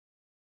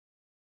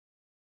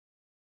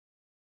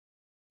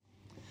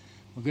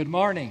Well, good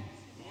morning.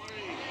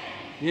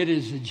 It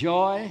is a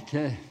joy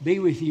to be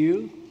with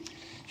you.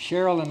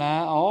 Cheryl and I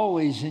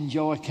always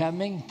enjoy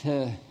coming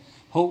to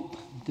Hope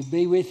to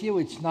be with you.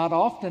 It's not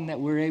often that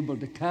we're able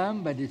to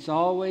come, but it's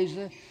always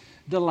a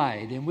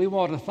delight. And we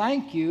want to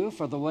thank you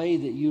for the way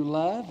that you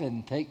love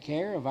and take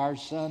care of our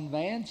son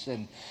Vance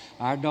and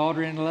our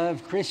daughter-in-law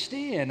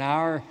Christy and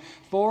our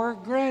 4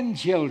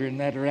 grandchildren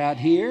that are out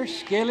here,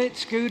 Skillet,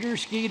 Scooter,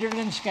 Skeeter,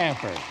 and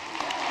Scamper.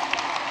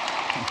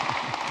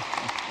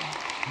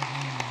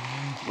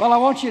 Well, I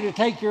want you to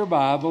take your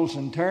Bibles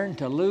and turn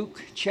to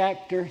Luke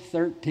chapter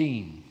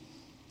 13.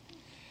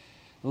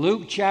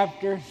 Luke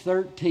chapter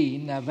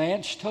 13. Now,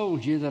 Vance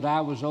told you that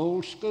I was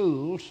old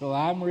school, so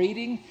I'm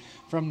reading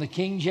from the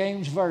King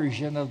James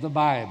Version of the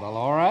Bible,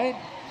 all right?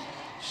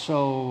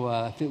 So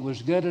if it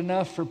was good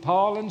enough for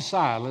Paul and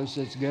Silas,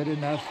 it's good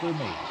enough for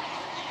me.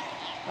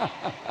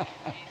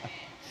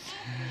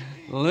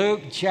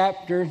 Luke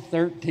chapter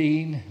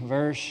 13,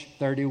 verse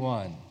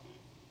 31.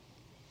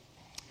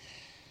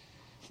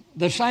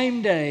 The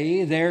same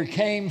day there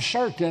came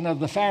certain of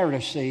the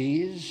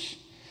Pharisees,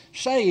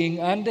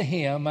 saying unto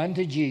him,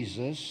 unto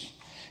Jesus,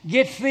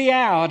 Get thee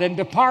out and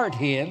depart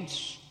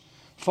hence,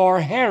 for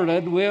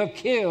Herod will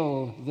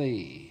kill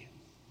thee.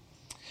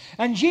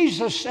 And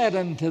Jesus said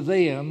unto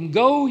them,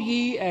 Go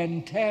ye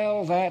and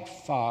tell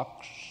that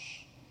fox,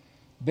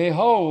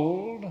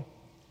 Behold,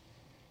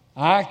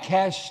 I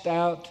cast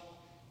out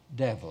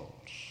devils.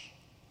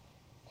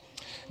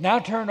 Now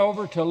turn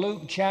over to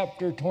Luke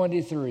chapter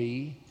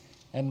 23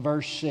 and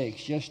verse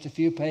 6, just a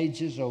few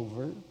pages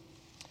over.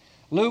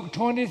 Luke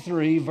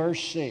 23,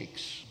 verse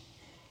 6.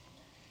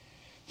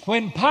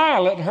 When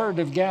Pilate heard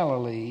of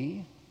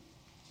Galilee,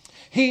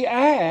 he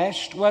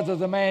asked whether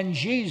the man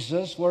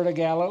Jesus were a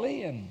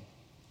Galilean.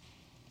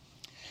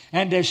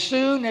 And as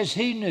soon as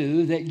he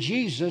knew that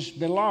Jesus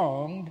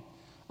belonged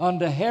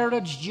unto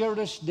Herod's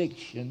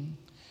jurisdiction,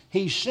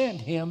 he sent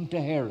him to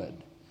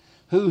Herod,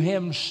 who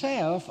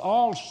himself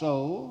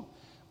also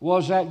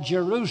was at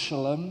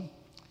Jerusalem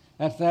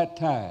at that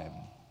time.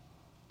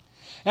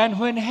 And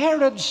when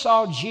Herod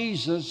saw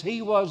Jesus,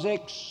 he was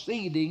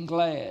exceeding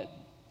glad,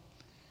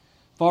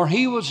 for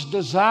he was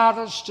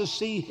desirous to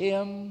see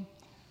him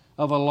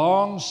of a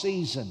long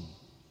season,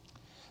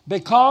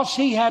 because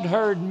he had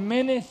heard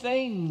many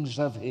things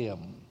of him,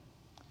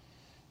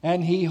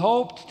 and he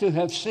hoped to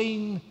have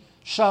seen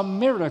some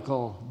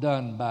miracle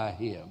done by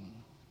him.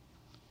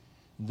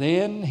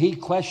 Then he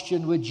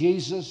questioned with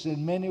Jesus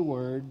in many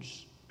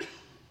words,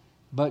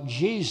 but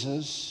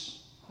Jesus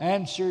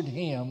answered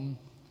him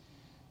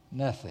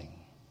nothing.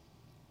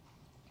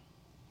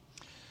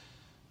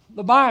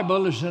 The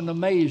Bible is an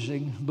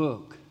amazing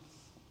book.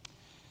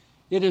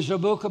 It is a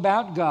book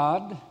about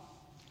God,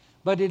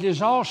 but it is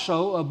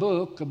also a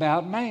book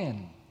about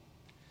man.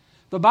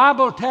 The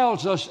Bible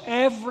tells us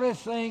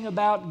everything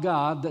about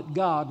God that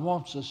God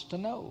wants us to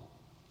know.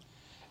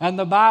 And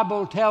the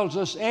Bible tells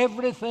us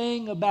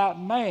everything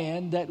about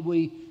man that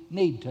we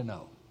need to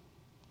know.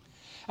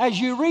 As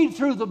you read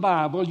through the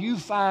Bible, you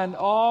find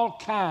all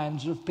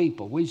kinds of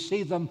people. We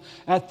see them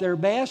at their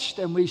best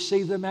and we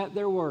see them at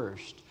their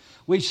worst.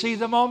 We see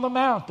them on the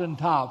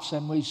mountaintops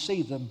and we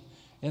see them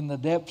in the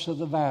depths of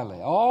the valley.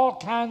 All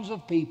kinds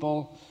of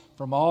people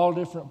from all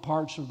different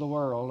parts of the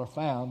world are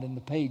found in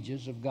the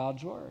pages of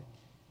God's Word.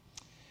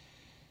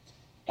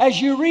 As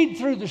you read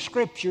through the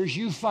Scriptures,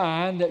 you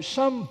find that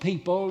some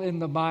people in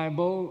the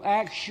Bible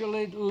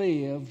actually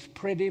lived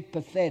pretty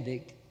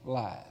pathetic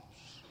lives.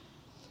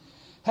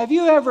 Have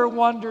you ever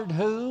wondered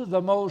who the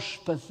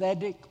most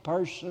pathetic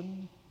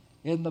person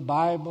in the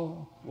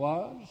Bible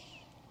was?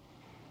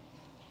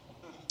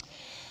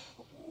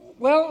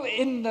 Well,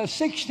 in the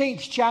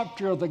 16th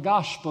chapter of the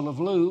Gospel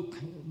of Luke,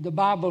 the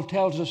Bible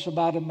tells us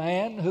about a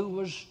man who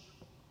was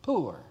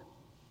poor.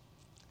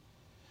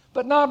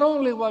 But not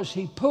only was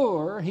he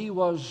poor, he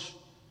was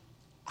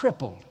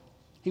crippled.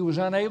 He was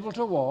unable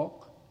to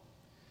walk.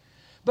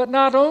 But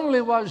not only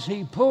was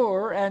he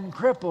poor and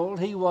crippled,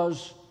 he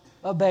was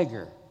a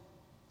beggar.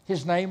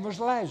 His name was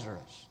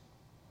Lazarus.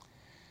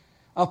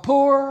 A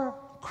poor,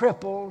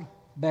 crippled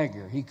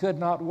beggar. He could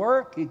not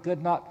work. He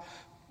could not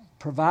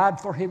provide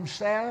for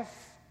himself.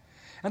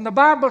 And the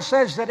Bible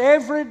says that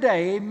every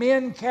day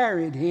men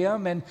carried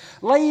him and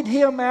laid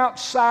him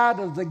outside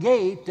of the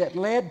gate that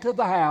led to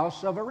the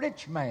house of a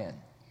rich man.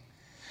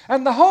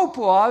 And the hope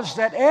was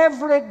that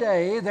every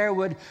day there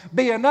would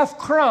be enough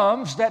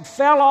crumbs that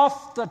fell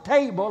off the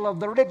table of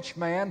the rich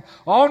man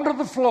onto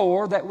the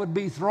floor that would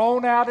be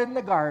thrown out in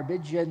the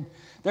garbage, and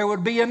there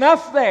would be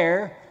enough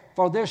there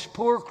for this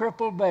poor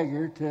crippled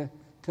beggar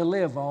to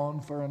live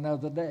on for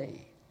another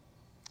day.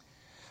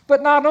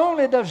 But not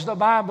only does the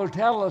Bible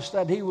tell us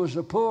that he was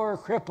a poor,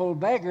 crippled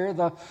beggar,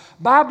 the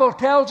Bible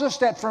tells us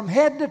that from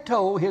head to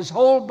toe his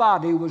whole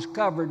body was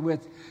covered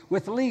with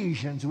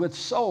lesions, with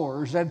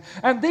sores.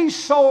 And these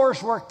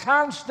sores were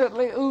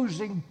constantly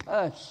oozing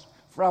pus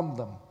from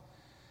them.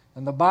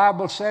 And the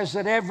Bible says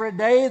that every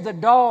day the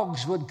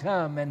dogs would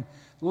come and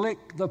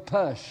lick the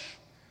pus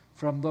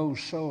from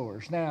those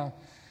sores. Now,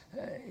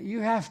 you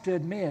have to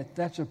admit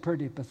that's a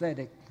pretty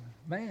pathetic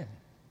man.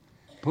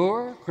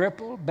 Poor,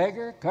 crippled,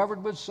 beggar,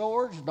 covered with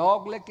sores,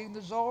 dog licking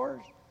the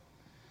sores.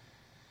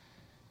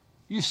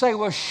 You say,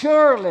 well,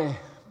 surely,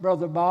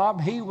 Brother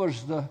Bob, he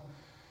was the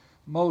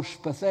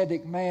most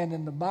pathetic man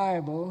in the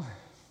Bible,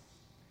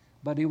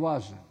 but he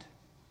wasn't.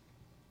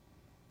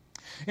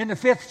 In the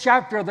 5th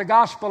chapter of the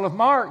Gospel of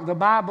Mark, the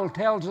Bible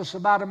tells us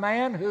about a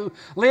man who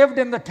lived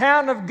in the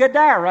town of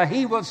Gadara.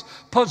 He was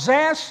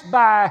possessed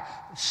by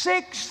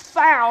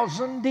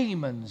 6,000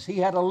 demons. He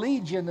had a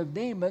legion of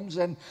demons,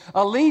 and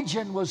a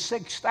legion was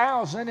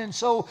 6,000. And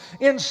so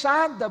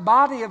inside the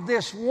body of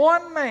this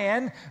one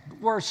man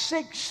were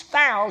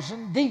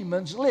 6,000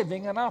 demons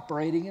living and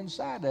operating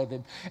inside of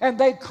him. And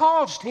they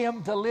caused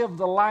him to live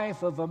the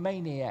life of a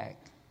maniac.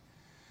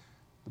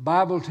 The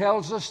Bible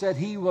tells us that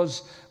he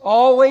was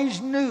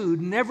always nude,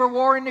 never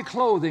wore any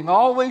clothing,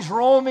 always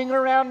roaming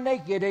around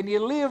naked, and he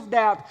lived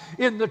out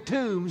in the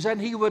tombs,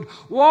 and he would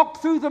walk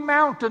through the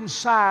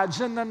mountainsides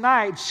in the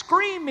night,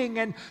 screaming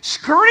and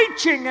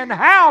screeching and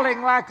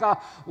howling like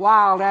a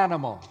wild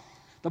animal.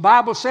 The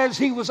Bible says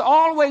he was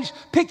always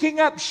picking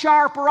up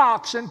sharp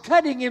rocks and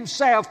cutting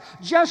himself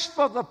just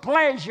for the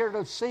pleasure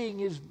of seeing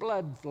his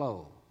blood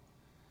flow.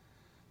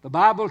 The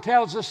Bible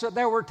tells us that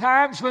there were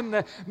times when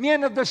the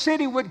men of the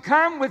city would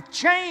come with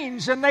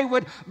chains and they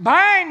would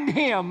bind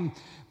him.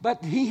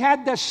 But he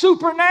had the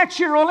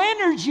supernatural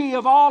energy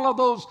of all of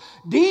those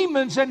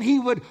demons, and he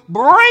would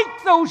break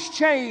those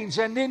chains,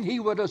 and then he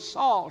would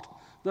assault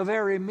the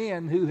very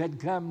men who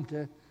had come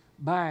to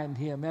bind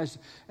him. As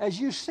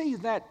you see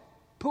that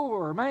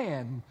poor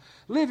man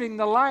living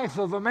the life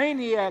of a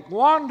maniac,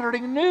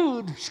 wandering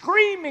nude,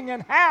 screaming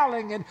and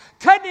howling and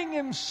cutting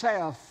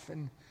himself,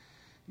 and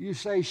you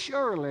say,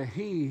 surely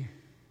he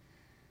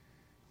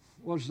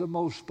was the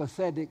most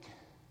pathetic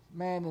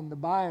man in the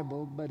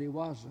Bible, but he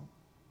wasn't.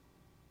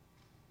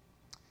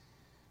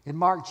 In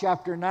Mark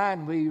chapter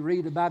 9, we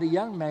read about a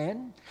young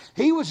man.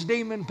 He was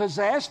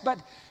demon-possessed, but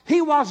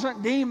he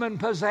wasn't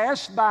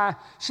demon-possessed by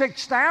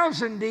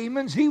 6,000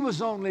 demons. He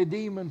was only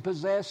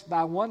demon-possessed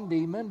by one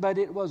demon, but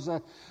it was a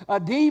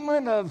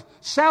demon of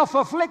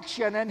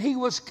self-affliction, and he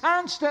was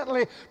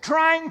constantly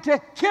trying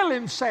to kill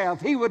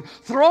himself. He would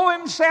throw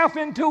himself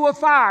into a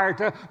fire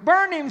to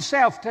burn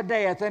himself to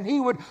death, and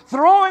he would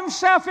throw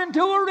himself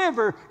into a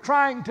river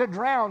trying to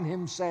drown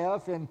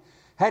himself. And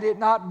had it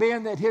not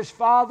been that his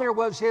father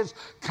was his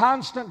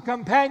constant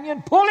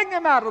companion, pulling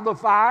him out of the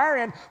fire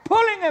and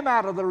pulling him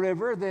out of the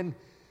river, then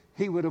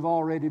he would have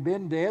already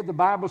been dead. The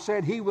Bible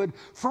said he would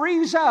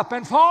freeze up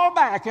and fall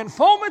back and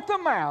foam at the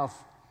mouth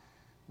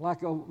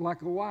like a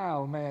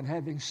wild man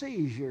having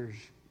seizures.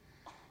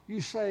 You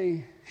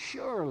say,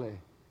 surely,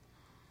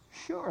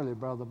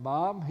 Brother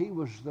Bob, he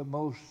was the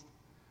most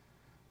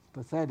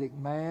pathetic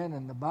man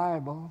in the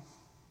Bible,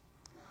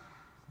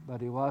 but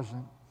he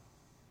wasn't.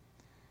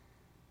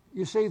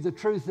 You see, the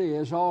truth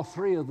is, all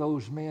three of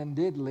those men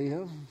did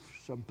live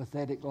some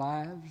pathetic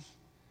lives.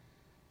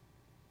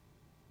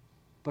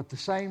 But the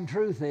same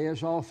truth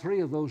is, all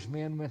three of those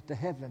men went to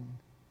heaven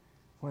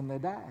when they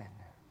died.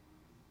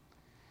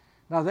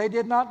 Now, they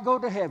did not go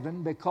to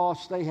heaven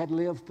because they had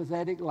lived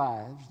pathetic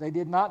lives. They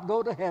did not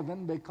go to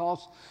heaven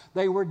because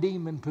they were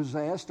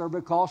demon-possessed or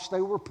because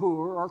they were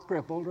poor or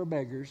crippled or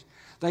beggars.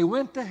 They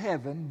went to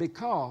heaven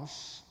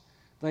because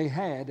they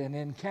had an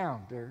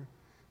encounter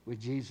with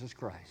Jesus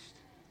Christ.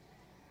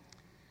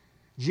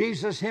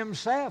 Jesus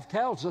himself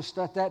tells us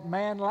that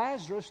man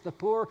Lazarus, the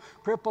poor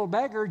crippled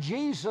beggar,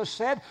 Jesus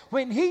said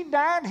when he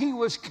died, he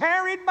was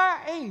carried by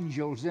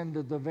angels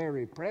into the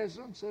very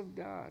presence of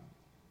God.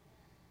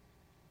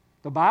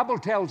 The Bible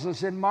tells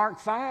us in Mark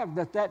 5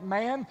 that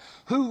man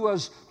who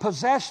was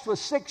possessed with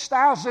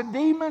 6,000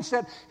 demons,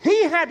 that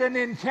he had an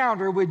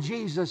encounter with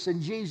Jesus,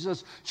 and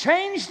Jesus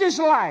changed his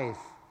life.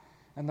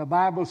 And the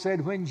Bible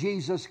said when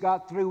Jesus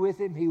got through with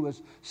him, he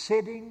was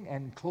sitting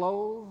and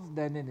clothed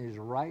and in his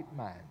right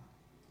mind.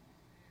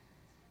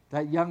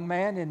 That young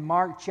man in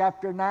Mark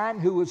chapter 9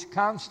 who was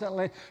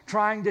constantly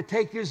trying to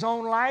take his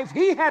own life,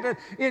 he had an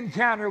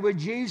encounter with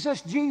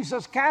Jesus.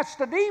 Jesus cast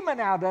a demon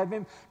out of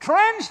him,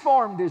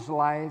 transformed his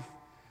life,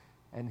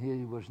 and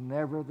he was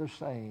never the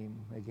same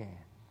again.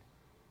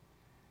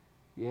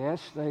 Yes,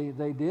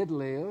 they did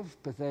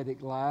live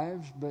pathetic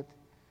lives, but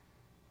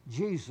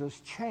Jesus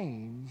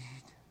changed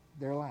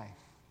their life,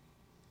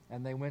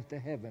 and they went to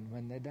heaven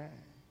when they died.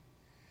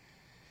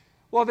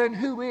 Well, then,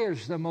 who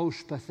is the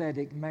most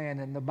pathetic man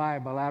in the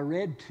Bible? I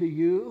read to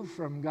you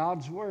from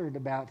God's Word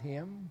about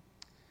him.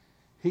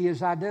 He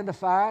is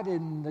identified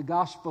in the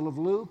Gospel of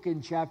Luke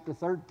in chapter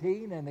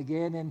 13 and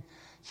again in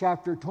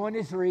chapter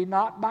 23,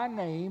 not by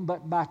name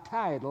but by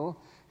title.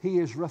 He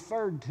is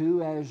referred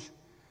to as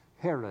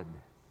Herod.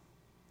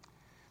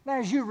 Now,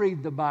 as you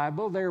read the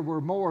Bible, there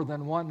were more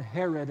than one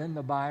Herod in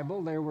the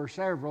Bible. There were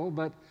several,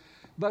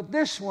 but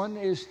this one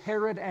is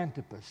Herod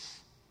Antipas.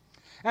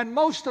 And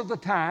most of the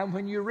time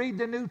when you read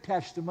the New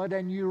Testament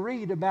and you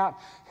read about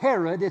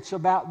Herod, it's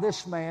about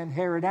this man,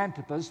 Herod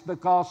Antipas,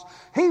 because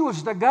he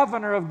was the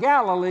governor of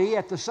Galilee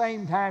at the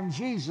same time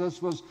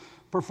Jesus was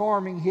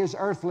performing his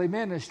earthly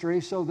ministry,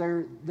 so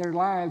their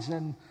lives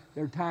and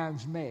their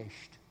times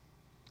meshed.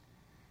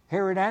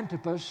 Herod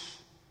Antipas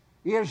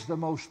is the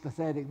most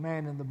pathetic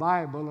man in the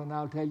Bible, and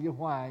I'll tell you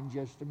why in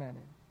just a minute.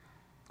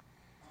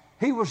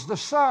 He was the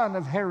son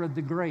of Herod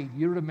the Great.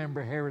 You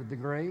remember Herod the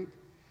Great.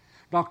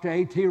 Dr.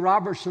 A.T.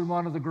 Robertson,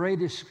 one of the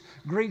greatest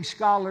Greek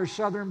scholars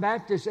Southern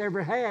Baptists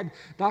ever had,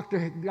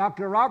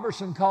 Dr.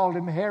 Robertson called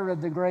him Herod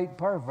the Great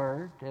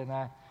Pervert, and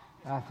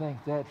I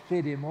think that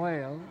fit him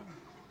well.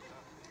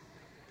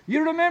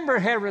 You remember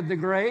Herod the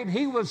Great.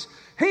 He was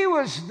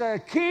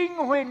the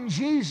king when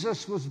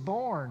Jesus was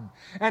born.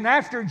 And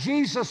after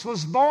Jesus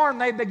was born,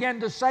 they began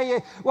to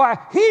say, "Why,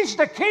 he's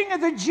the king of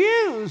the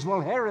Jews."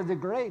 Well, Herod the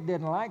Great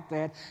didn't like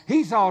that.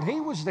 He thought he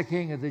was the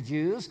king of the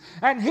Jews.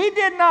 And he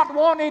did not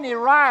want any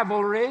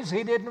rivalries.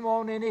 He didn't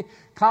want any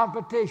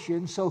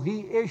competition. So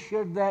he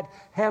issued that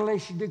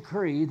hellish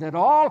decree that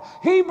all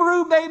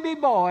Hebrew baby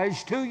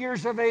boys 2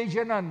 years of age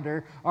and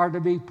under are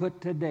to be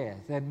put to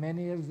death. And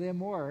many of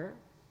them were.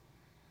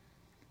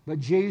 But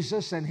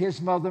Jesus and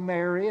his mother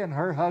Mary and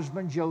her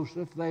husband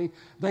Joseph, they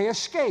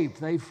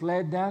escaped. They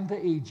fled down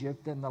to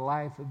Egypt, and the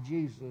life of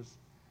Jesus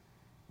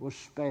was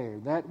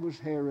spared. That was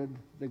Herod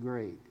the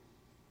Great.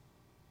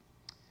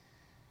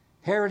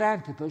 Herod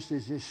Antipas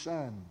is his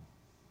son.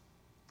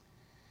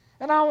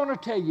 And I want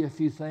to tell you a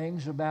few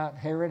things about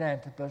Herod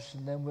Antipas,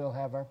 and then we'll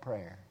have our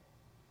prayer.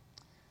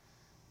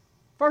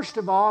 First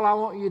of all, I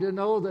want you to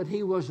know that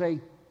he was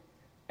an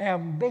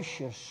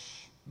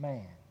ambitious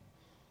man.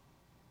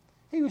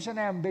 He was an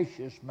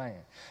ambitious man.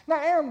 Now,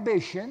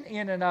 ambition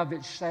in and of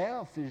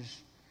itself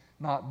is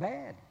not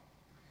bad.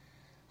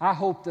 I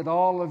hope that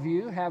all of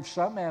you have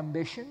some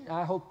ambition.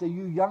 I hope that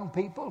you young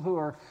people who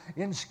are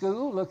in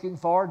school looking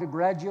forward to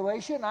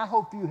graduation, I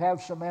hope you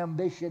have some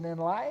ambition in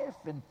life.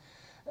 And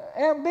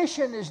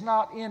ambition is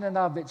not in and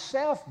of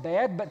itself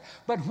bad,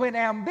 but when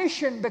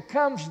ambition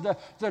becomes the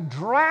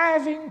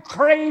driving,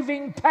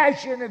 craving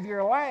passion of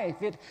your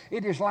life, it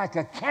is like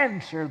a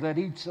cancer that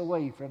eats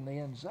away from the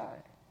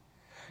inside.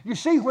 You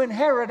see, when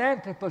Herod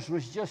Antipas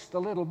was just a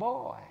little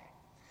boy,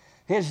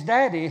 his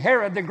daddy,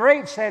 Herod the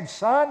Great, said,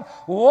 "Son,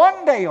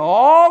 one day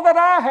all that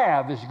I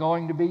have is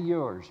going to be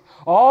yours.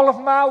 All of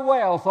my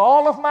wealth,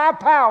 all of my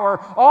power,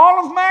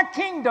 all of my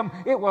kingdom,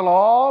 it will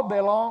all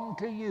belong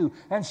to you."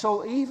 And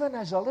so even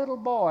as a little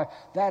boy,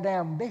 that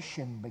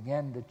ambition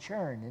began to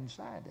churn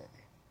inside of him.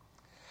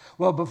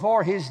 Well,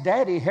 before his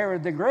daddy,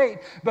 Herod the Great,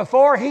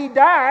 before he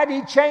died,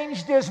 he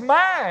changed his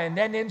mind.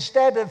 And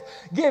instead of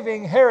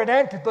giving Herod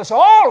Antipas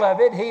all of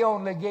it, he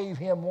only gave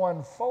him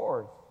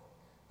 1/4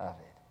 of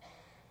it.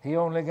 He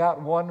only got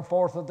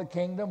 1/4 of the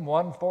kingdom,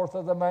 1/4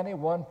 of the money,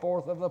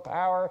 1/4 of the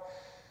power.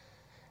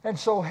 And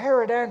so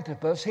Herod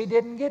Antipas, he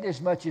didn't get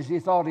as much as he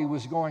thought he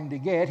was going to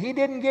get. He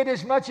didn't get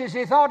as much as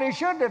he thought he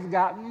should have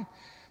gotten.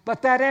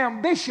 But that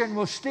ambition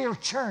was still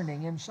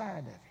churning inside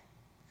of him.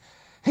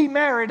 He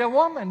married a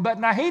woman, but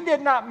now he did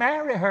not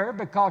marry her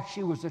because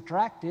she was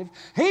attractive.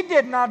 He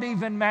did not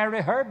even marry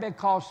her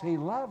because he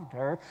loved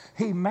her.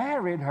 He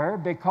married her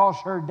because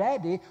her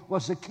daddy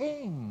was a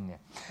king.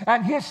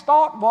 And his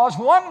thought was,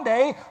 one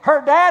day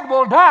her dad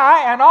will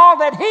die and all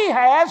that he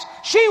has,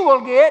 she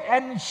will get,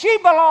 and she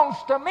belongs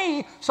to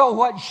me, so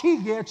what she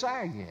gets,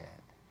 I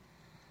get.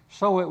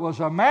 So it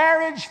was a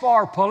marriage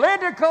for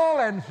political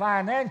and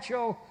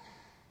financial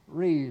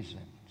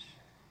reasons.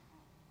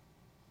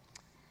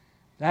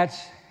 That's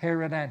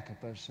Herod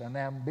Antipas, an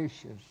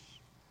ambitious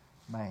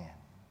man.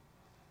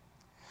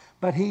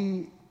 But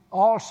he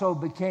also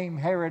became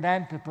Herod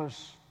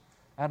Antipas,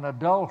 an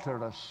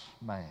adulterous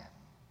man.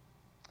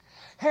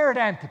 Herod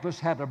Antipas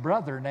had a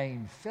brother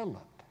named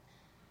Philip.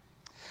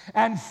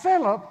 And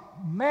Philip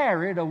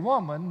married a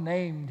woman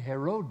named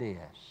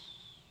Herodias.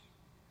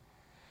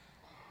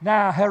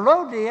 Now,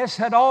 Herodias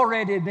had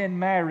already been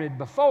married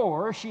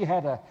before. She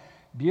had a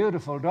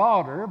beautiful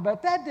daughter,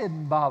 but that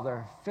didn't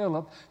bother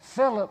Philip.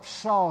 Philip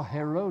saw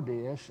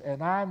Herodias,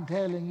 and I'm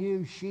telling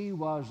you, she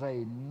was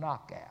a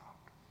knockout.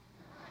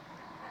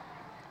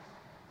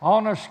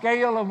 On a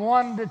scale of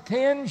 1 to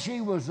 10, she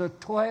was a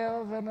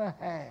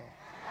 12.5.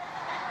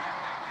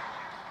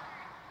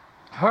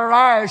 Her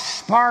eyes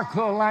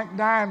sparkled like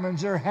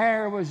diamonds. Her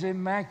hair was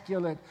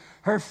immaculate.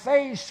 Her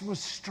face was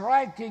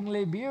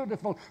strikingly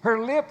beautiful. Her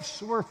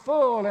lips were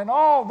full, and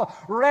all the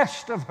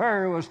rest of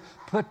her was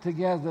put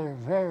together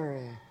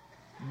very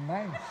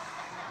nice.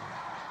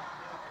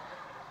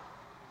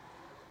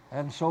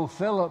 And so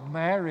Philip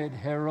married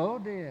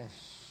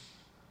Herodias.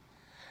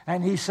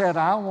 And he said,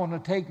 "I want to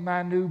take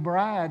my new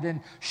bride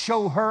and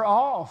show her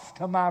off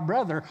to my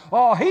brother.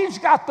 Oh, he's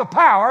got the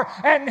power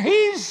and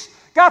he's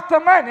got the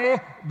money,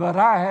 but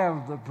I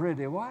have the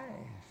pretty wife."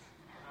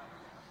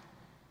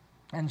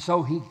 And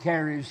so he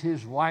carries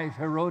his wife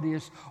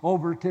Herodias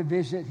over to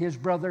visit his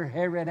brother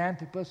Herod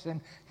Antipas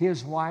and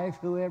his wife,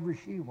 whoever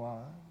she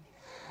was.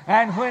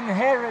 And when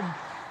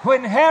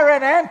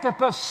Herod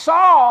Antipas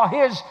saw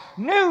his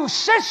new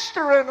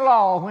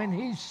sister-in-law, when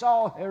he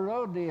saw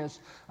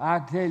Herodias, I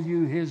tell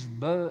you,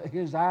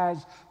 his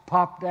eyes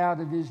popped out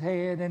of his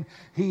head, and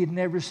he had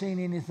never seen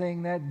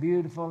anything that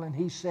beautiful. And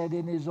he said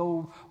in his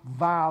old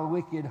vile,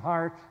 wicked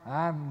heart,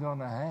 "I'm going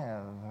to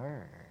have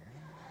her."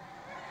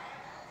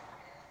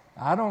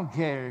 I don't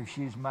care if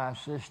she's my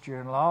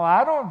sister-in-law.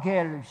 I don't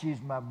care if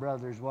she's my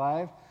brother's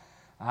wife.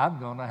 I'm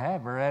going to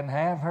have her, and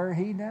have her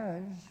he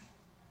does.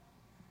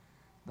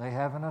 They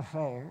have an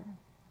affair.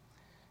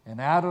 And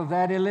out of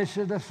that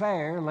illicit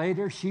affair,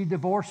 later she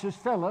divorces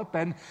Philip,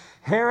 and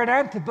Herod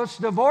Antipas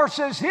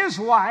divorces his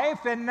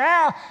wife, and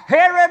now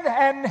Herod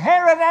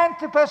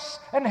Antipas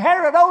and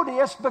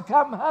Herodias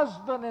become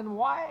husband and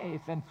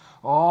wife. And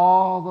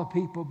all the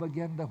people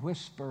begin to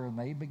whisper, and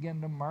they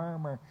begin to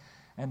murmur.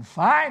 And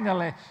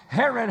finally,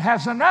 Herod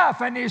has enough,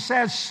 and he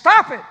says,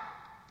 "Stop it!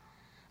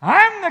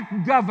 I'm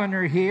the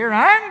governor here.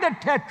 I'm the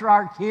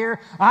tetrarch here.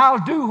 I'll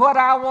do what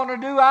I want to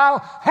do. I'll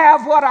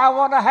have what I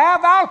want to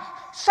have. I'll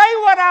say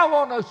what I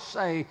want to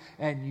say.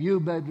 And you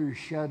better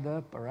shut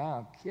up or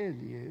I'll kill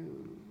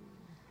you."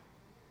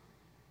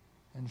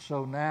 And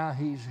so now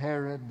he's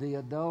Herod the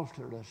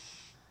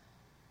adulterous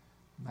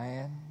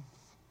man.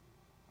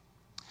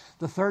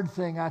 The third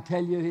thing I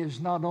tell you is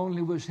not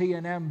only was he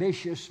an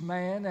ambitious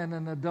man and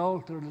an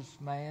adulterous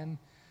man,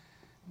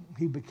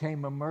 he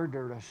became a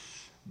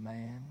murderous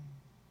man.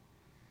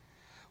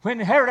 When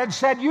Herod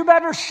said, "You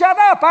better shut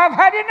up, I've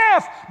had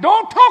enough.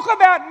 Don't talk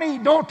about me.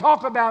 Don't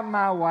talk about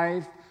my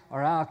wife,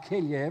 or I'll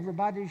kill you."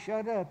 Everybody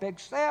shut up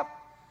except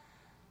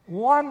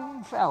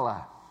one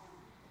fella.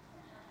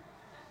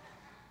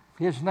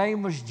 His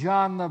name was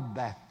John the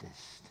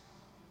Baptist.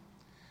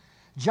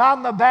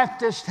 John the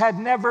Baptist had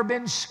never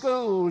been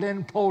schooled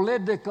in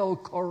political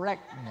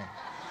correctness.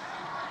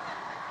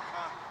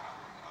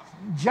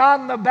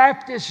 John the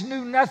Baptist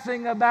knew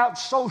nothing about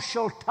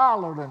social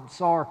tolerance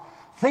or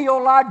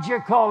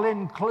theological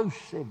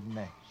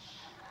inclusiveness.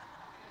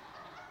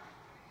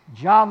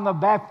 John the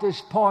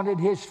Baptist pointed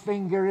his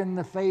finger in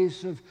the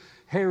face of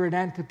Herod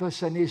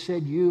Antipas and he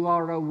said, "You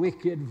are a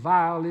wicked,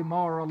 vile,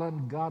 immoral,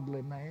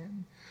 ungodly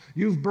man.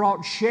 You've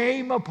brought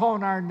shame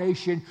upon our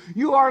nation.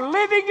 You are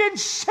living in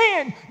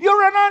sin.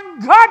 You're an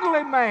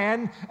ungodly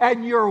man,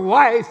 and your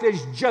wife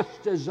is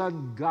just as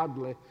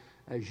ungodly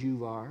as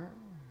you are."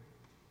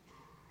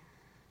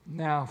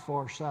 Now,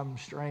 for some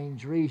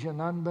strange reason,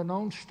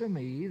 unbeknownst to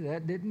me,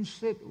 that didn't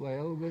sit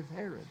well with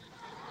Herod.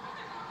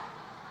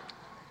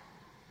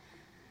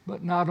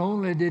 But not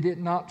only did it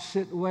not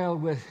sit well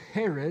with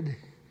Herod,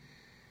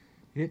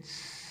 it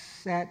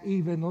sat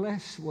even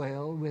less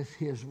well with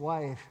his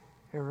wife,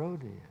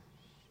 Herodias.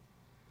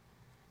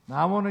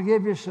 Now, I want to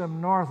give you some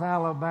North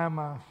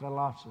Alabama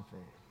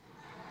philosophy.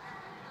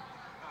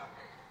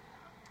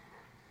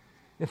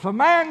 If a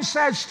man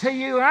says to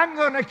you, "I'm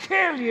going to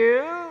kill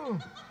you,"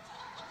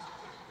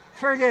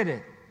 forget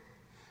it.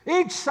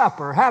 Eat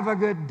supper, have a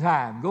good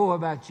time, go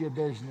about your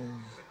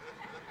business.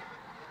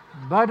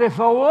 But if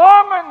a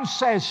woman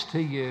says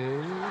to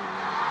you,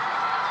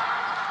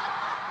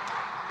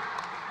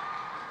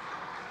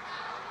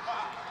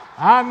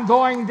 "I'm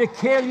going to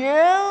kill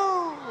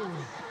you,"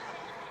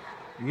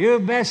 you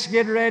best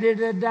get ready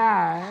to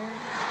die.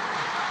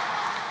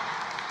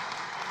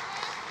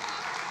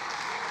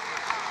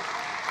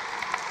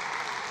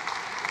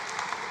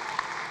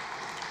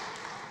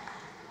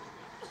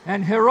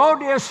 And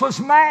Herodias was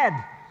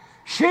mad.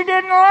 She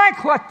didn't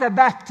like what the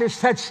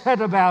Baptist had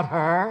said about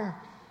her.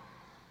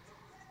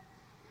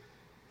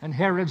 And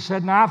Herod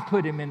said, "Now, I've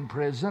put him in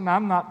prison.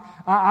 I'm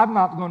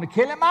not going to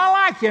kill him. I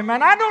like him,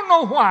 and I don't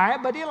know why,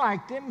 but he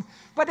liked him.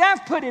 But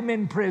I've put him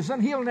in prison.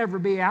 He'll never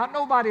be out.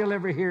 Nobody will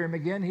ever hear him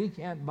again. He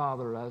can't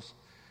bother us."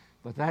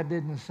 But that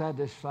didn't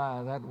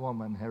satisfy that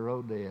woman,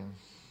 Herodias.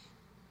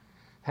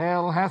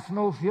 Hell hath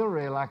no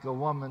fury like a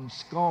woman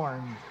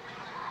scorned.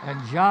 And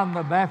John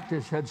the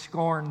Baptist had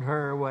scorned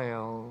her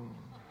well.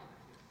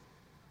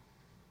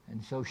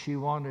 And so she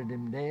wanted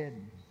him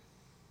dead.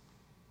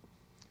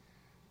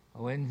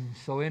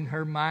 So in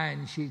her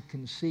mind, she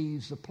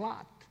conceives a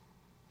plot.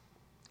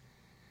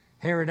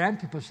 Herod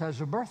Antipas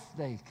has a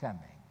birthday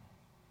coming.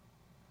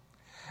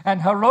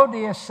 And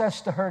Herodias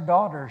says to her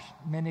daughters,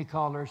 many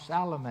call her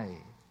Salome,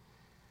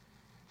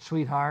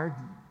 "Sweetheart,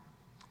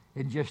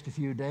 in just a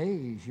few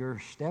days, your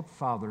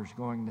stepfather's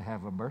going to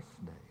have a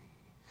birthday.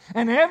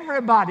 And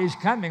everybody's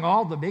coming,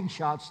 all the big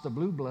shots, the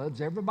blue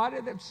bloods,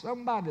 everybody that's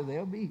somebody,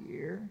 they'll be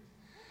here.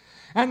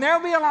 And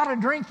there'll be a lot of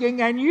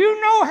drinking, and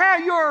you know how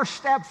your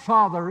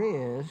stepfather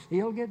is.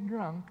 He'll get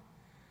drunk.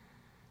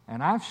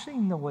 And I've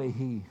seen the way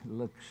he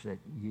looks at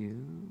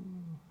you.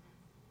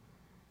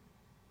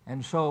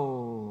 And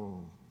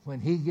so when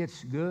he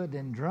gets good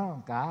and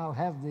drunk, I'll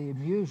have the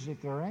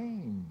music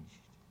arranged.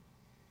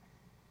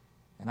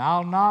 And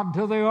I'll nod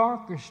to the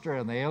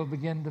orchestra, and they'll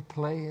begin to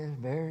play a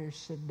very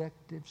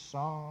seductive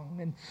song.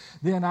 And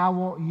then I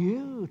want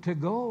you to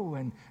go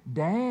and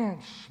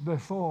dance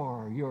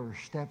before your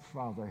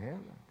stepfather Herod.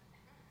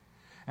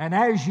 And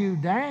as you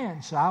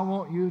dance, I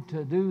want you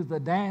to do the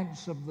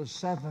dance of the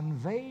seven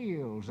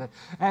veils.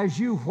 As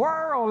you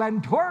whirl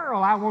and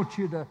twirl, I want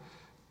you to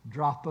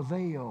drop a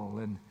veil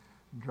and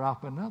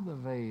drop another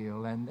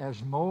veil. And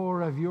as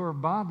more of your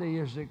body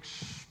is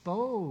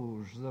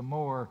exposed, the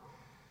more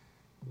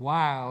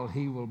wild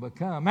he will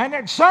become. And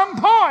at some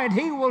point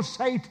he will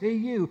say to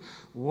you,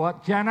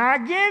 "What can I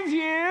give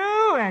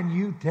you?" And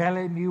you tell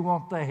him you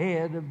want the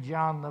head of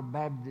John the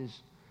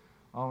Baptist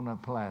on a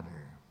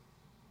platter.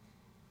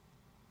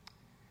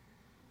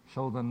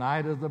 So the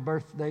night of the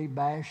birthday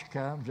bash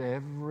comes.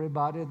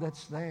 Everybody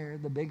that's there,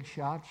 the big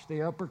shots,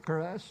 the upper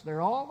crust,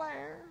 they're all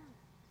there.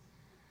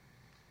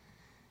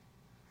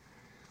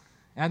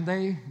 And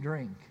they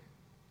drink.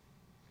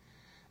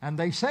 And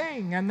they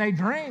sing, and they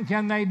drink,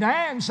 and they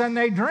dance, and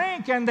they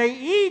drink, and they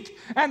eat,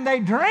 and they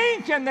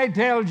drink, and they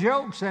tell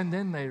jokes, and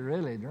then they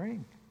really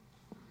drink.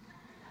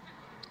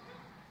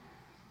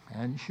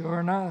 And sure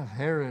enough,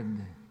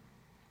 Herod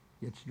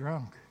gets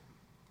drunk.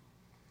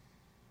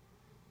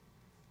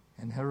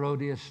 And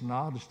Herodias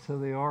nods to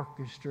the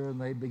orchestra,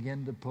 and they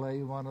begin to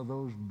play one of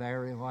those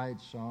Barry White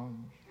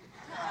songs.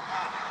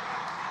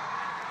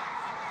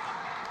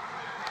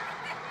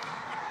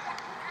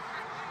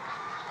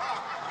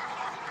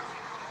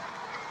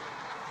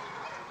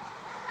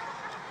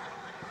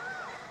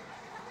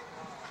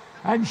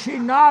 And she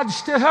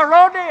nods to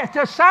Herodias,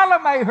 to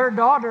Salome, her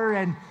daughter,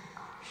 and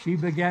she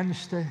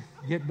begins to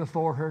get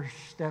before her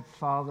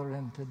stepfather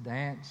and to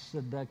dance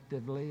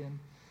seductively. And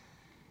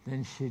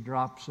then she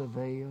drops a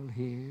veil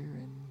here,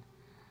 and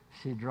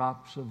she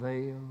drops a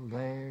veil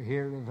there,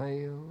 here a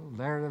veil,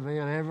 there a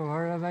veil,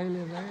 everywhere a veil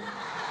is there.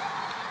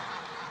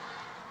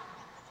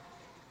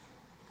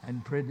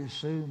 And pretty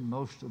soon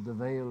most of the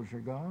veils are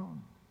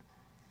gone.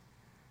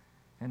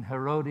 And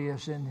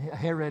Herodias and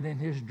Herod in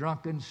his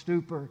drunken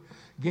stupor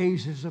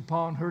gazes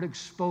upon her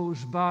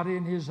exposed body,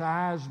 and his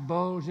eyes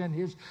bulge, and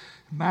his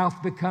mouth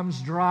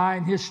becomes dry,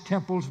 and his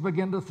temples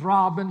begin to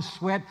throb, and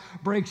sweat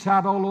breaks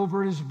out all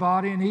over his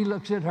body. And he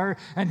looks at her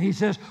and he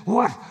says,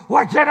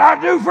 What can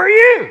I do for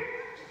you?"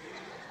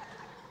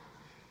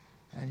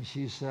 And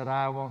she said,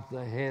 "I want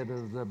the head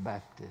of the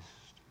Baptist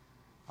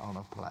on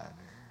a platter."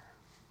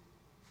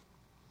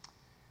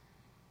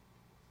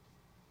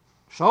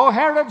 So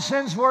Herod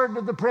sends word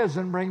to the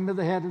prison, "Bring me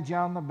the head of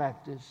John the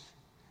Baptist."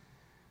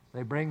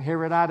 They bring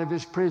Herod out of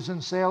his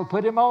prison cell,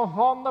 put him off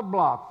on the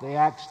block. The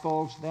axe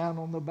falls down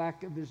on the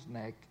back of his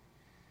neck.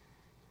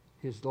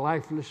 His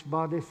lifeless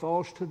body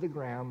falls to the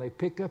ground. They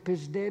pick up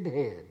his dead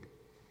head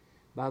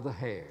by the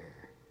hair,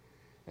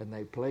 and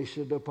they place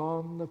it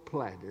upon the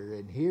platter.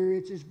 And here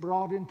it is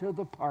brought into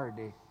the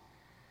party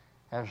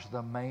as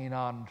the main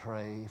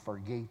entree for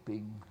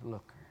gaping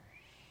lookers.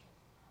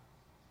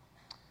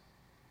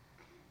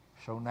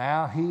 So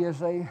now he is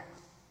a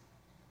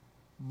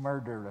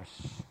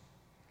murderous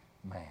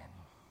man.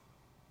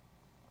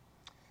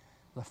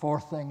 The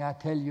fourth thing I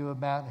tell you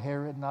about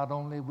Herod, not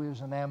only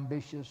was an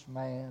ambitious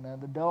man,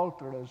 an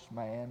adulterous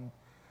man,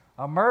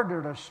 a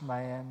murderous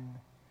man,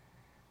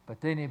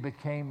 but then he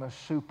became a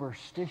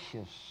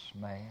superstitious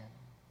man.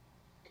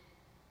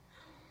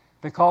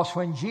 Because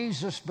when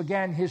Jesus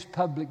began his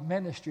public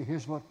ministry,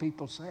 here's what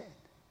people said: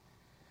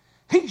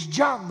 "He's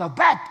John the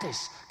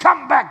Baptist,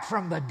 come back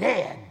from the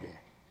dead."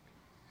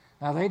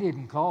 Now, they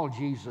didn't call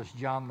Jesus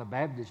John the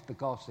Baptist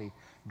because he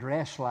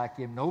dressed like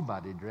him.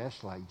 Nobody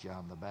dressed like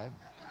John the Baptist.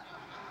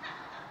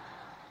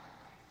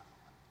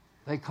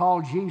 They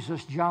called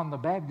Jesus John the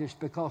Baptist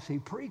because he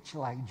preached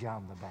like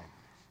John the Baptist.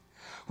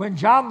 When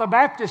John the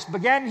Baptist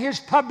began his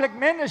public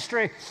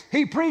ministry,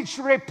 he preached,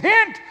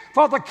 "Repent,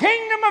 for the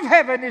kingdom of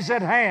heaven is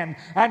at hand."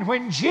 And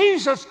when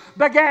Jesus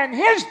began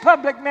his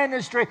public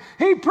ministry,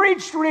 he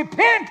preached,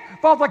 "Repent,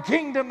 for the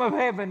kingdom of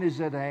heaven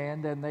is at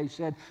hand." And they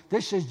said,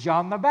 "This is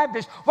John the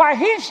Baptist. Why,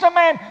 he's the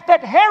man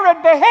that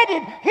Herod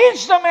beheaded.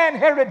 He's the man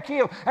Herod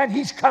killed. And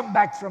he's come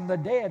back from the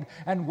dead."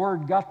 And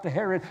word got to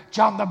Herod,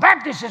 John the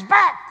Baptist is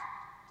back.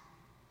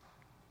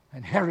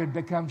 And Herod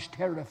becomes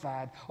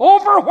terrified,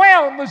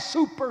 overwhelmed with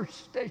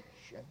superstition.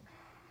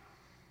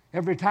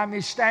 Every time he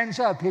stands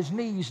up, his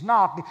knees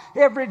knock.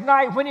 Every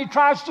night when he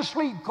tries to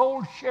sleep,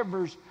 cold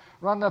shivers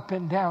run up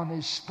and down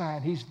his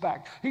spine. He's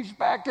back,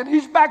 and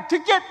he's back to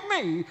get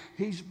me.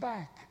 He's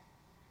back.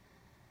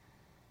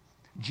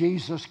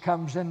 Jesus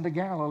comes into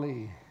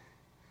Galilee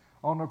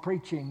on a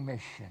preaching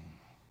mission.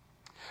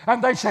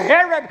 And they say,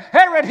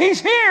 Herod,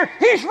 he's here.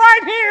 He's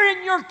right here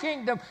in your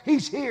kingdom.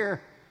 He's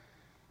here.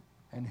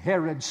 And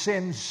Herod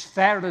sends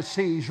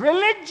Pharisees,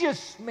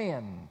 religious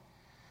men,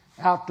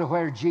 out to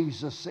where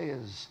Jesus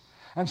is.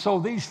 And so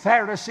these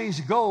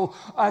Pharisees go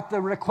at the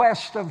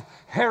request of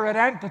Herod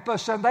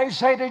Antipas, and they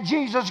say to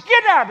Jesus,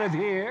 "Get out of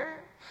here.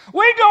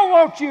 We don't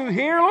want you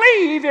here.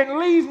 Leave, and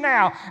leave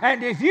now.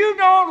 And if you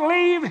don't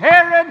leave,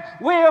 Herod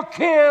will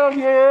kill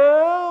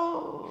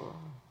you."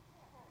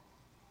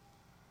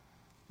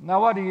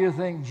 Now, what do you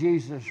think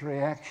Jesus'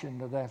 reaction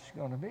to that's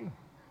going to be?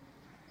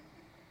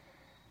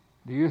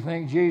 Do you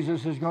think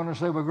Jesus is going to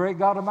say, "Well, great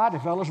God Almighty,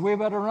 fellas, we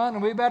better run,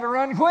 and we better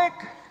run quick"?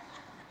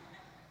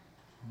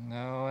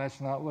 No, that's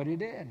not what he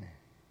did.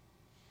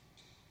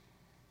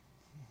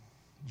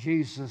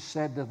 Jesus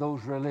said to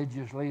those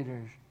religious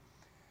leaders,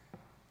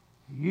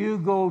 "You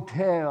go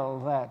tell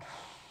that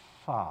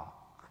fox."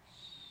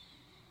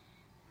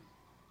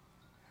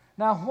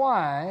 Now,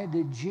 why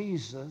did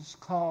Jesus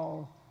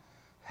call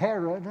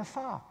Herod a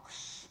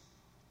fox?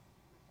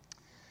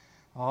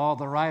 All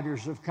the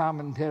writers of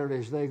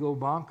commentaries, they go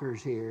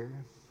bonkers here.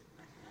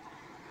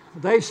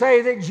 They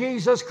say that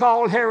Jesus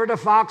called Herod a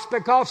fox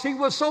because he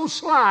was so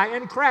sly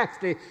and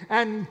crafty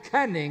and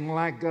cunning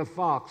like a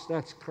fox.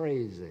 That's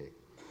crazy.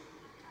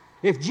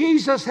 If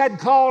Jesus had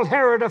called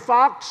Herod a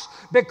fox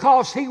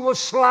because he was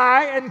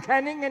sly and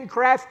cunning and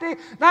crafty,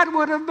 that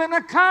would have been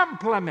a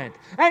compliment.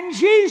 And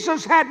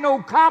Jesus had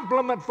no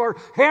compliment for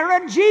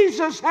Herod.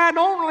 Jesus had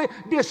only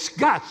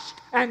disgust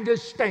and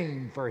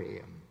disdain for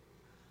him.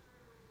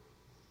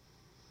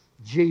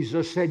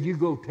 Jesus said, you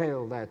go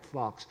tell that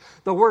fox.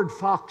 The word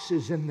fox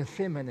is in the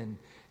feminine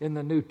in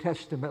the New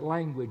Testament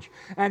language,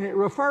 and it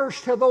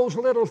refers to those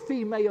little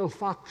female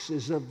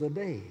foxes of the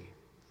day.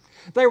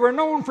 They were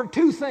known for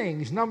two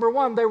things. Number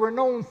one, they were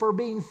known for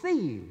being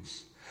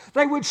thieves.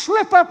 They would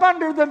slip up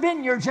under the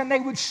vineyards and they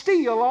would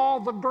steal all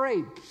the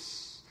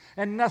grapes,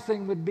 and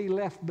nothing would be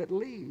left but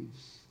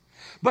leaves.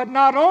 But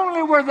not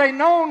only were they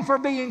known for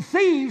being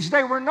thieves,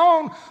 they were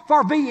known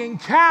for being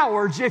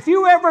cowards. If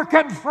you ever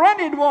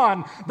confronted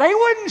one, they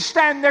wouldn't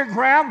stand their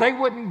ground, they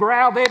wouldn't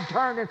growl, they'd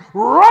turn and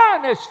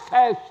run as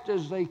fast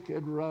as they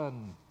could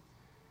run.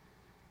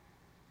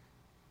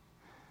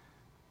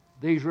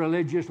 These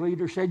religious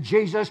leaders said,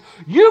 Jesus,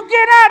 you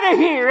get out of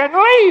here and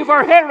leave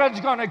or Herod's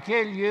going to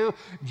kill you.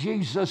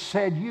 Jesus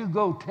said, you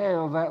go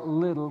tell that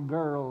little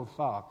girl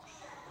fox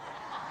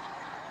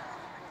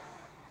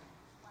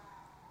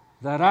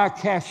that I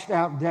cast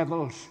out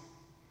devils.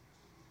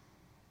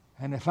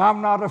 And if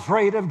I'm not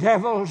afraid of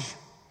devils,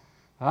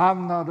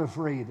 I'm not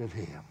afraid of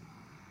him.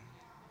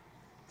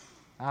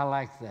 I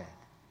like that.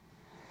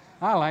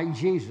 I like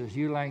Jesus.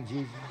 You like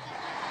Jesus?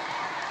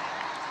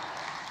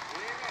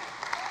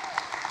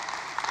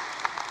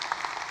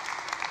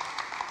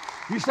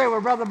 You say,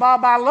 well, Brother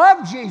Bob, I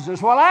love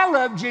Jesus. Well, I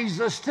love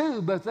Jesus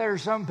too, but there are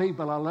some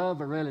people I love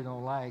I really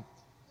don't like.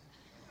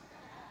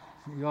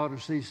 You ought to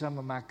see some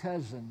of my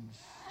cousins.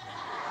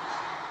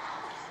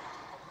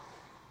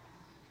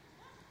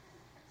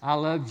 I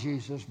love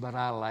Jesus, but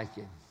I like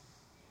him.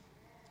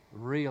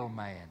 Real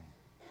man.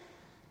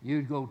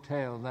 You'd go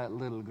tell that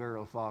little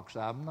girl fox,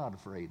 I'm not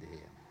afraid of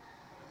him.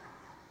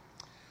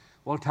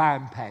 Well,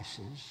 time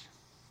passes.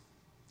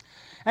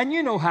 And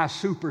you know how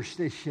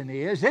superstition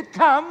is. It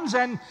comes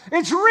and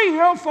it's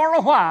real for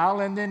a while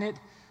and then it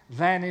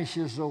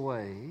vanishes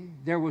away.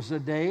 There was a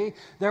day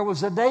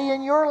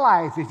in your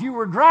life, if you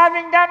were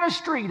driving down the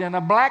street and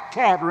a black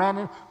cat ran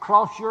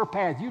across your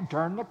path, you'd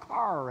turn the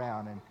car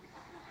around.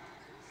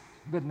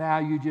 But now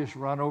you just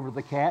run over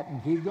the cat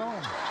and keep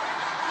going.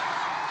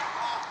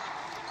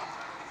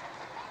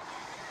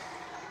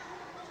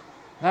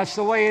 That's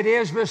the way it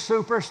is with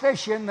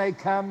superstition. They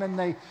come and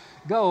they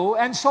go.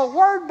 And so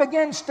word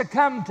begins to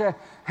come to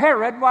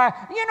Herod. Why,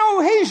 you know,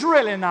 he's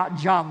really not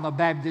John the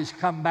Baptist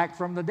come back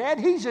from the dead.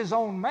 He's his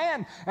own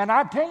man. And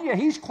I tell you,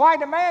 he's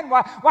quite a man.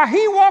 Why,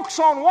 he walks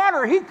on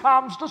water. He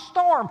calms the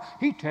storm.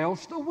 He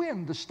tells the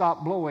wind to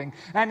stop blowing.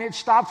 And it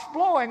stops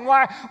blowing.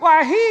 Why,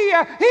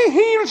 he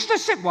heals the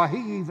sick. Why,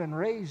 he even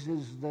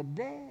raises the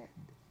dead.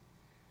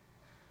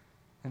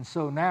 And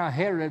so now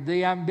Herod,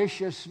 the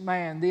ambitious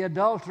man, the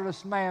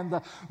adulterous man,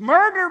 the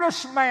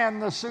murderous man,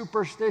 the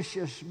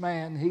superstitious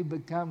man, he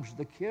becomes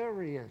the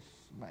curious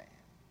man.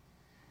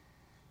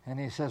 And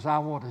he says, I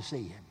want to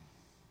see him.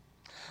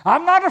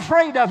 I'm not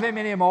afraid of him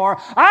anymore.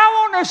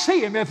 I want to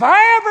see him. If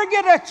I ever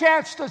get a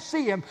chance to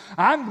see him,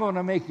 I'm going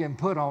to make him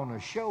put on a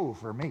show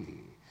for me.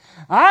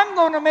 I'm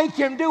going to make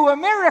him do a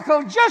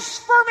miracle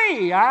just for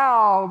me.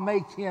 I'll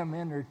make him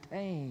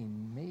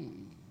entertain me.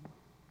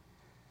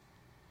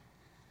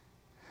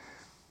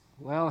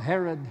 Well,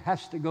 Herod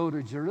has to go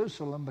to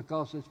Jerusalem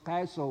because it's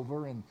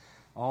Passover and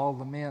all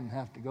the men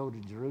have to go to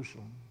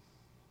Jerusalem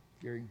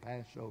during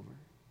Passover.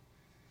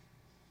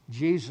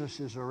 Jesus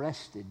is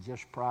arrested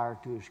just prior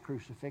to his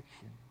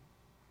crucifixion.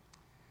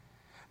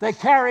 They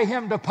carry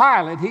him to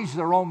Pilate. He's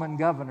the Roman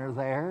governor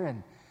there.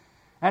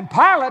 And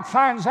Pilate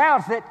finds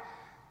out that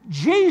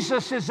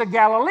Jesus is a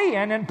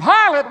Galilean, and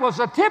Pilate was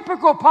a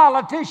typical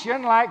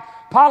politician like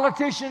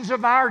politicians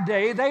of our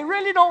day. They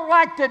really don't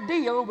like to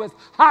deal with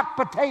hot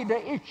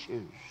potato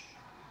issues.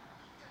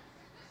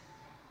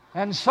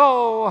 And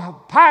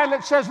so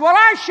Pilate says, well,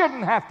 I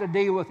shouldn't have to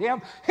deal with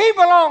him. He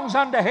belongs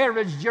under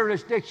Herod's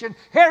jurisdiction.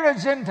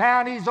 Herod's in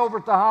town. He's over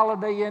at the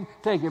Holiday Inn.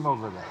 Take him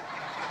over there.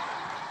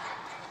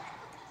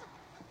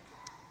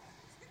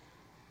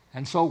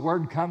 And so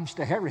word comes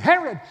to Herod.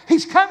 Herod,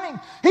 he's coming.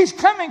 He's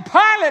coming.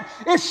 Pilate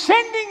is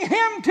sending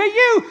him to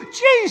you.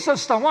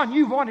 Jesus, the one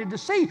you wanted to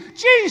see.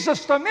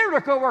 Jesus, the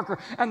miracle worker.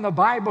 And the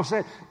Bible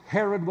said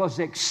Herod was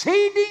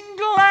exceeding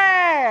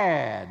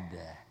glad.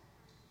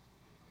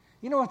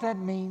 You know what that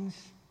means?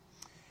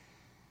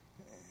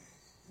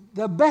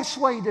 The best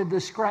way to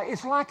describe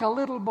it's like a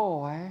little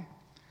boy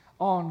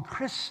on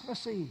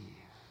Christmas Eve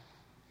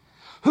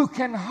who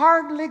can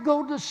hardly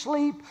go to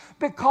sleep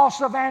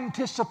because of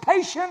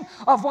anticipation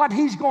of what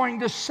he's going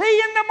to see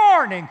in the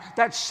morning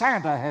that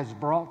Santa has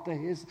brought to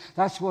his.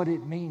 That's what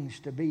it means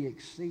to be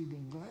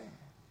exceeding glad.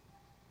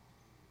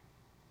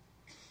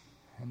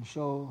 And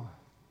so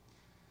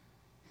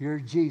here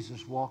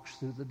Jesus walks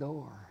through the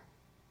door.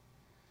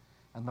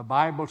 And the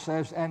Bible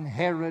says, and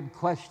Herod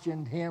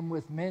questioned him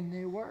with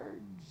many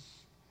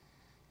words.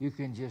 You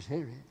can just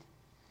hear it.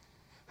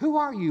 Who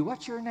are you?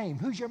 What's your name?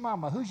 Who's your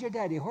mama? Who's your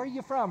daddy? Where are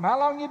you from? How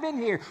long you been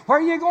here? Where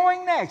are you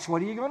going next?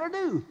 What are you going to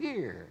do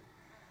here?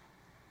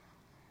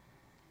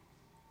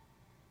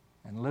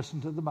 And listen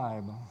to the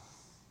Bible.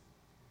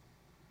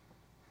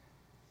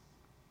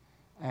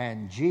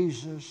 And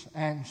Jesus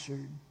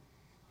answered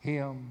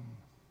him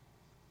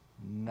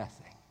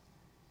nothing.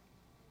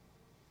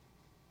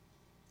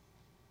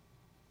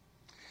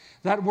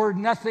 That word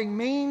nothing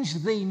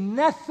means the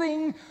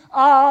nothing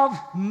of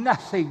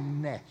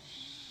nothingness.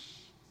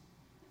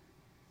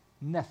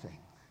 Nothing.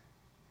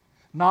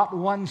 Not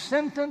one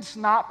sentence,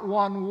 not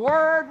one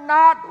word,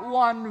 not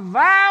one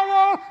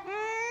vowel,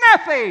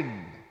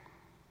 nothing.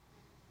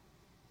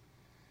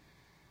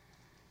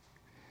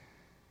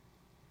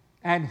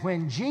 And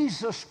when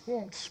Jesus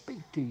won't speak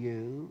to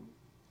you,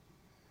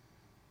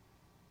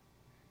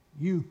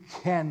 you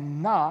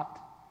cannot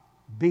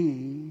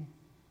be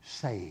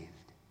saved.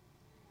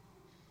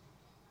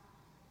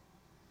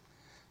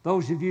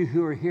 Those of you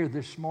who are here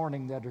this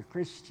morning that are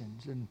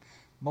Christians, and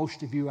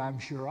most of you I'm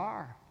sure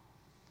are,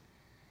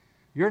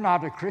 you're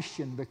not a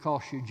Christian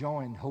because you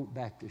joined Hope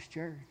Baptist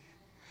Church.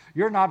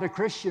 You're not a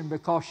Christian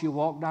because you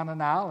walked down an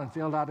aisle and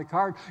filled out a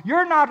card.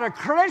 You're not a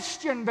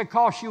Christian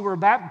because you were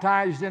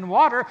baptized in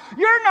water.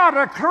 You're not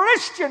a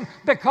Christian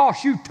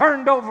because you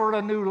turned over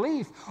a new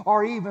leaf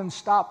or even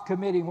stopped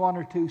committing one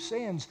or two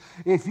sins.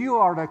 If you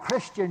are a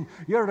Christian,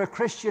 you're a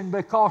Christian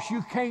because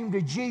you came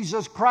to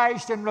Jesus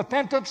Christ in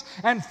repentance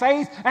and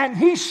faith, and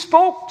He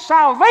spoke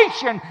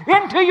salvation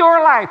into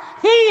your life.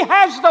 He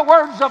has the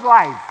words of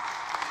life.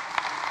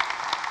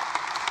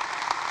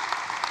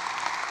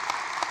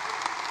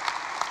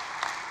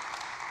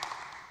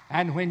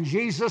 And when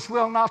Jesus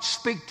will not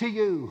speak to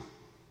you,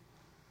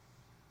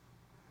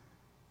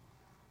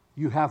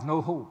 you have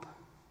no hope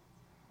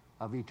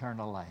of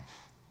eternal life.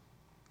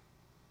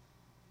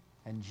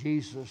 And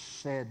Jesus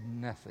said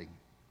nothing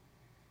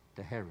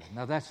to Herod.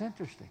 Now that's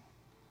interesting.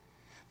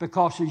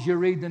 Because as you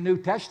read the New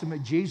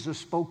Testament, Jesus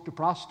spoke to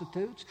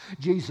prostitutes.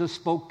 Jesus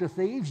spoke to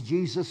thieves.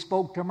 Jesus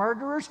spoke to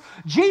murderers.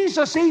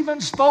 Jesus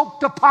even spoke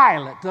to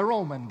Pilate, the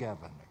Roman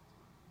governor.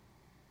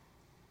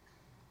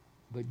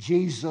 But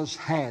Jesus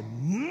had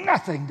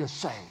nothing to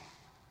say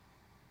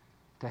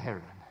to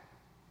Herod.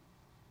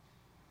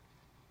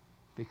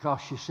 Because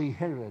you see,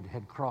 Herod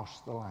had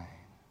crossed the line.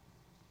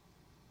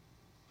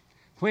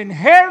 When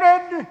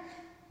Herod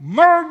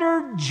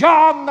murdered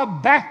John the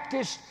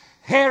Baptist,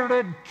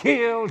 Herod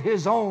killed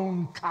his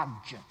own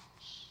conscience.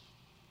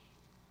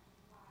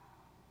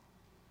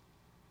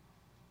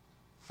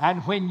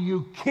 And when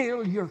you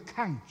kill your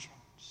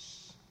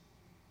conscience,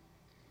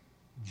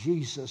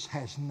 Jesus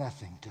has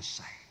nothing to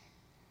say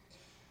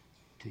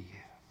to you.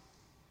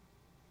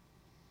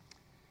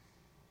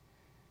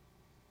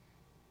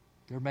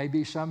 There may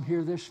be some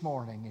here this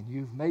morning, and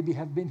you maybe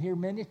have been here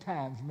many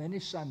times, many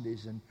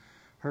Sundays, and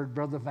heard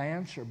Brother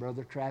Vance or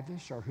Brother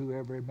Travis or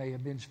whoever may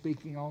have been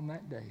speaking on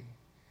that day.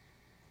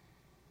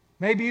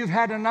 Maybe you've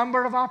had a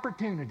number of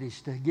opportunities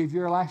to give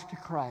your life to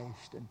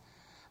Christ, and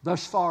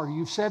thus far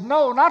you've said,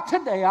 no, not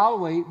today, I'll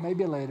wait,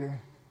 maybe later.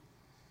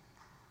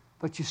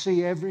 But you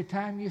see, every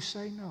time you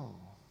say no,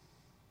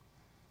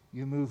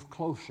 you move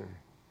closer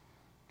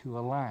to a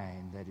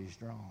line that is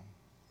drawn.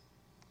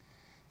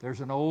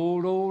 There's an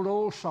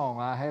old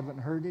song. I haven't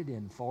heard it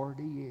in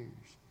 40 years.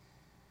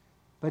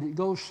 But it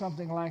goes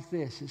something like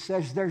this. It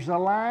says, there's a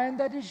line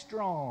that is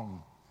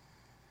drawn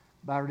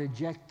by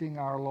rejecting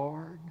our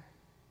Lord,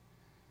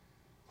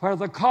 where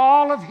the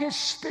call of His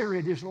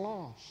Spirit is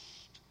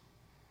lost.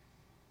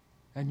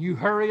 And you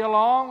hurry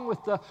along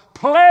with the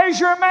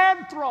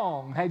pleasure-mad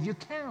throng. Have you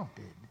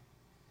counted?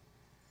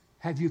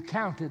 Have you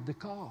counted the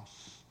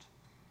cost?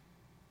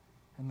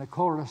 And the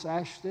chorus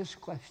asks this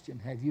question,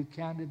 have you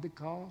counted the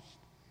cost?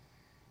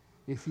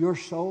 If your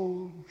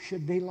soul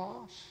should be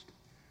lost,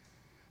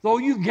 though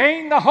you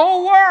gain the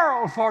whole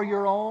world for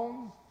your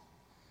own,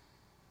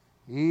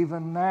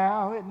 even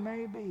now it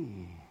may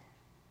be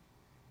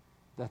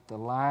that the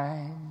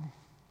line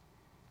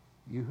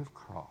you have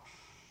crossed.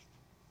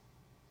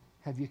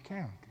 Have you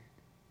counted?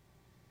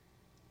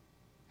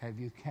 Have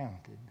you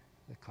counted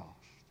the cost?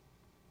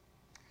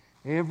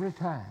 Every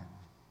time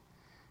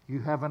you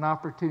have an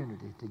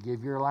opportunity to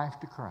give your life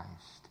to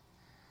Christ,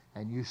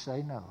 and you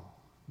say no,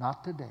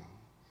 not today,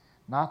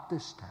 not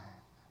this time,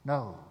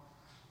 no,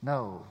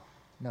 no,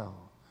 no.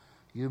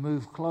 You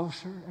move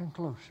closer and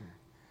closer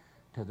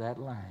to that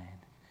line.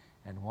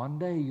 And one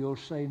day you'll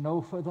say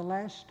no for the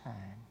last time.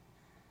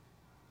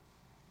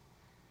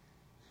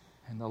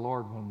 And the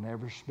Lord will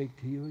never speak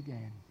to you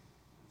again.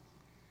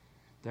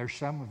 There's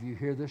some of you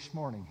here this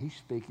morning, He's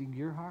speaking to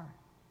your heart.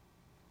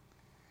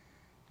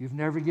 You've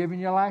never given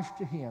your life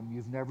to Him.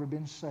 You've never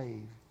been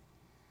saved.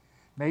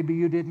 Maybe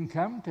you didn't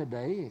come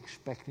today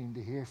expecting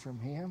to hear from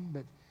Him,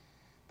 but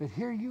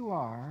here you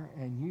are,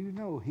 and you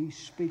know He's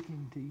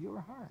speaking to your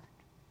heart.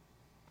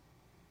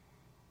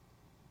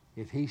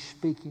 If He's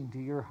speaking to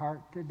your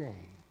heart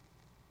today,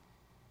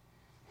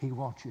 He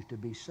wants you to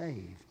be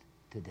saved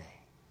today.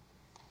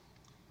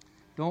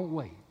 Don't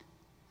wait.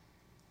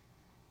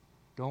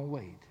 Don't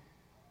wait.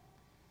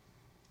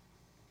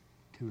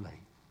 Too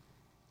late.